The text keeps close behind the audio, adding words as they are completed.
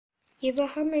Եվ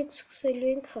ահա մենք սկսելու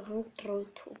ենք խաղանք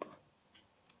Troltube.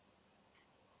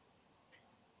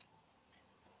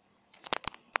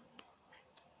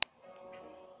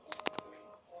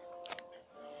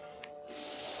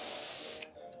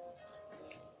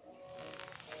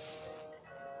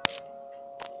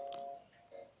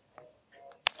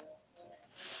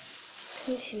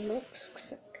 Հեսի մոք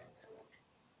սկսենք.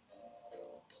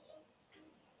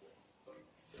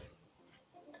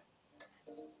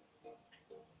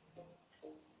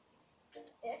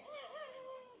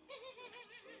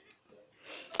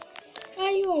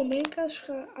 Այո, մենք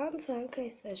անցանք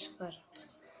այս աշխարհը.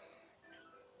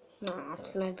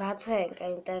 Ասում եմ բացենք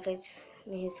այնտեղից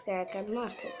մի հսկայական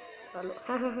մարդ է տեսնալու,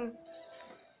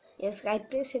 ես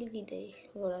այդպես էլ գիտեի,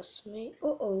 որ ասում էի,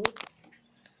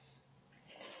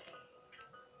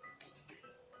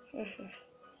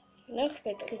 նախ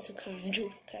պետք է սուքան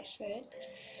ջուր կաշել,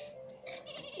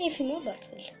 և հիմա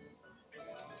բացել,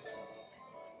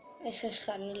 այս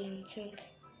աշխարհն էլ անցանք,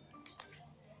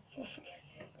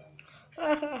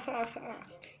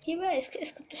 հիմա ես քեզ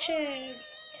կտշեմ,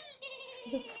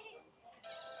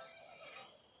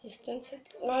 ես տենց է,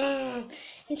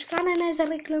 ինչքան են այս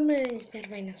ռեկլամները ինձ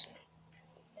ներվային ասում եմ,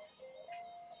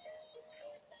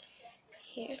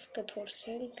 և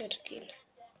կփորձենք կրկին,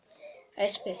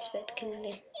 այսպես պետք է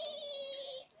լինի,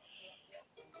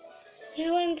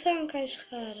 և անցանք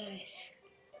աշխարհը այս,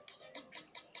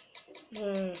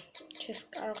 չես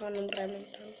կարողանում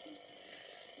ռեմենտալ,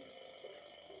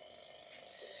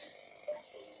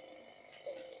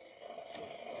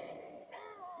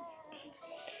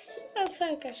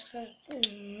 անցանք աշխարհ,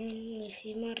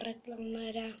 իսի մար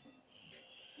ռեկլամները,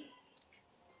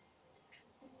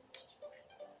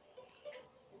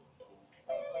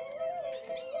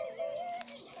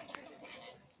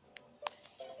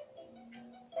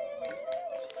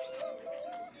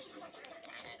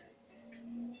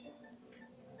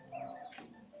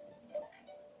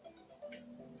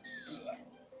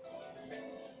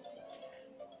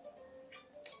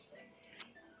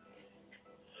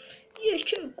 ես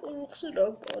չեմ կարող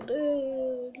սրանք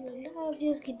անել, լավ,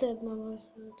 ես գիտեմ մամանց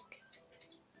ոտք է,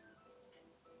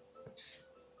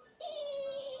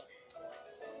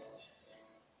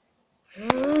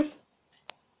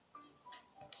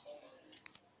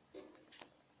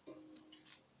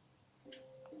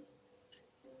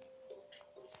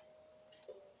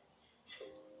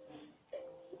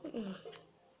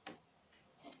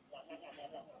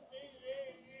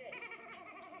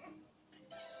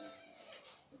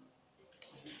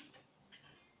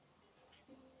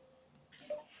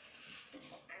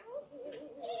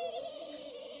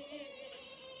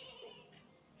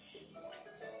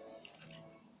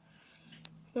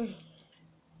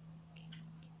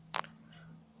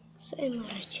 Սա իմ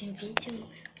առաջին վիդեոն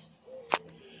է,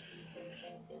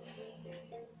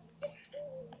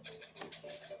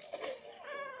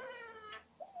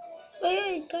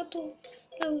 այ, կատու,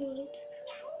 լավ նորից,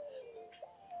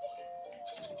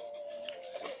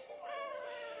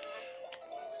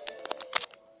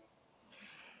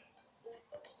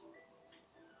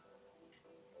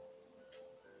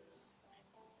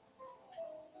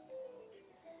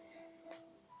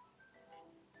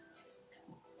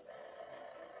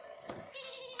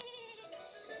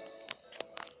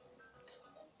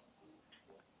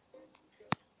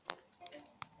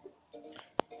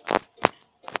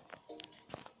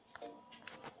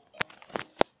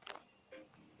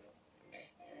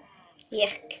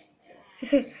 եղք,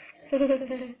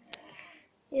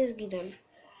 ես գիտեմ,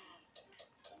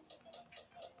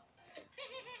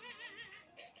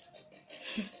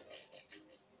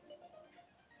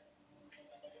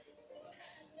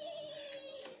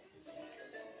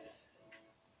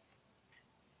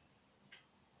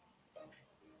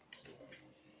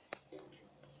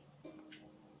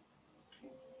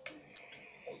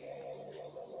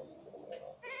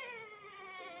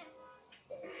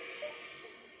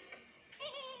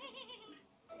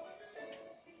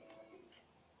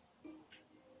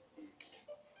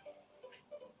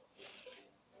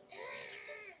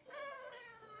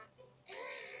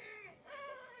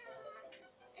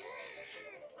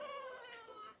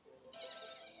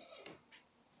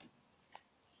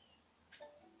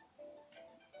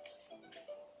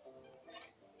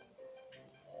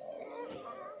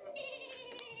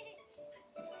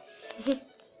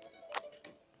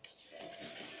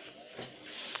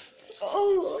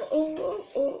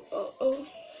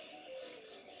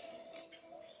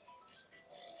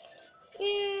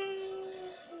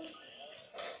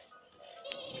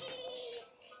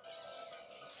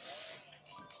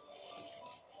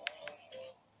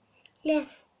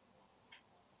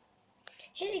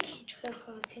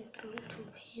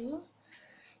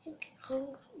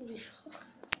 Gegangen,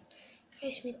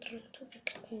 ich mit Troltube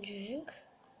gegangen.